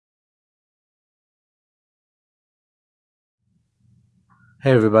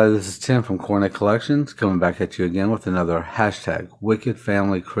Hey everybody, this is Tim from Cornet Collections coming back at you again with another hashtag Wicked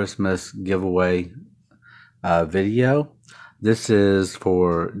Family Christmas giveaway video. This is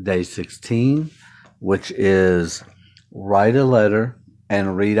for day 16, which is write a letter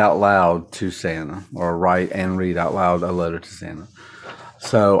and read out loud to Santa, or write and read out loud a letter to Santa.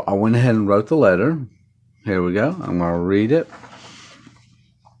 So I went ahead and wrote the letter. Here we go. I'm going to read it.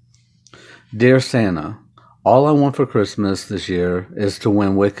 Dear Santa, all I want for Christmas this year is to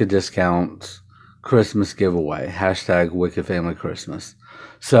win Wicked Discounts Christmas giveaway. Hashtag Wicked Family Christmas.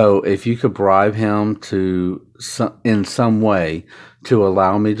 So if you could bribe him in some way to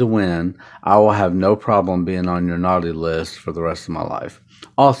allow me to win, I will have no problem being on your naughty list for the rest of my life.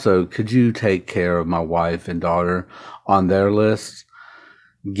 Also, could you take care of my wife and daughter on their lists?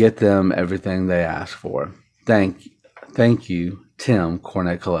 Get them everything they ask for. Thank you, Tim,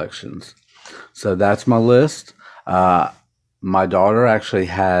 Cornet Collections. So that's my list. My daughter actually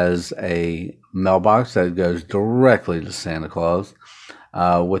has a mailbox that goes directly to Santa Claus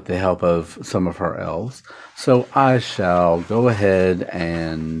with the help of some of her elves. So I shall go ahead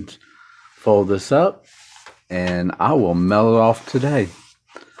and fold this up and I will mail it off today.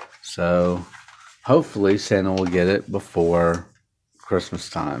 So hopefully Santa will get it before Christmas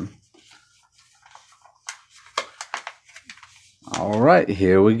time. All right,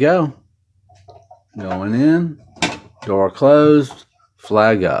 here we go. Going in, door closed,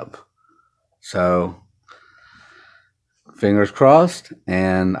 flag up. So, fingers crossed,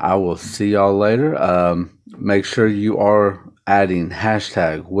 and I will see y'all later. Make sure you are adding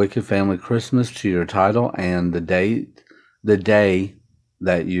hashtag Wicked Family Christmas to your title and the day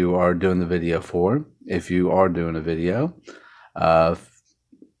that you are doing the video for, if you are doing a video.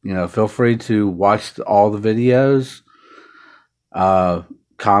 Feel free to watch all the videos,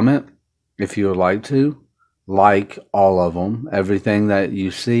 comment if you would like all of them. Everything that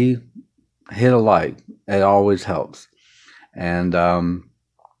you see, hit a like. It always helps. And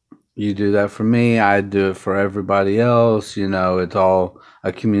you do that for me, I do it for everybody else. It's all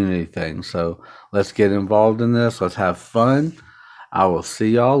a community thing. So let's get involved in this. Let's have fun. I will see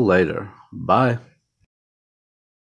y'all later. Bye.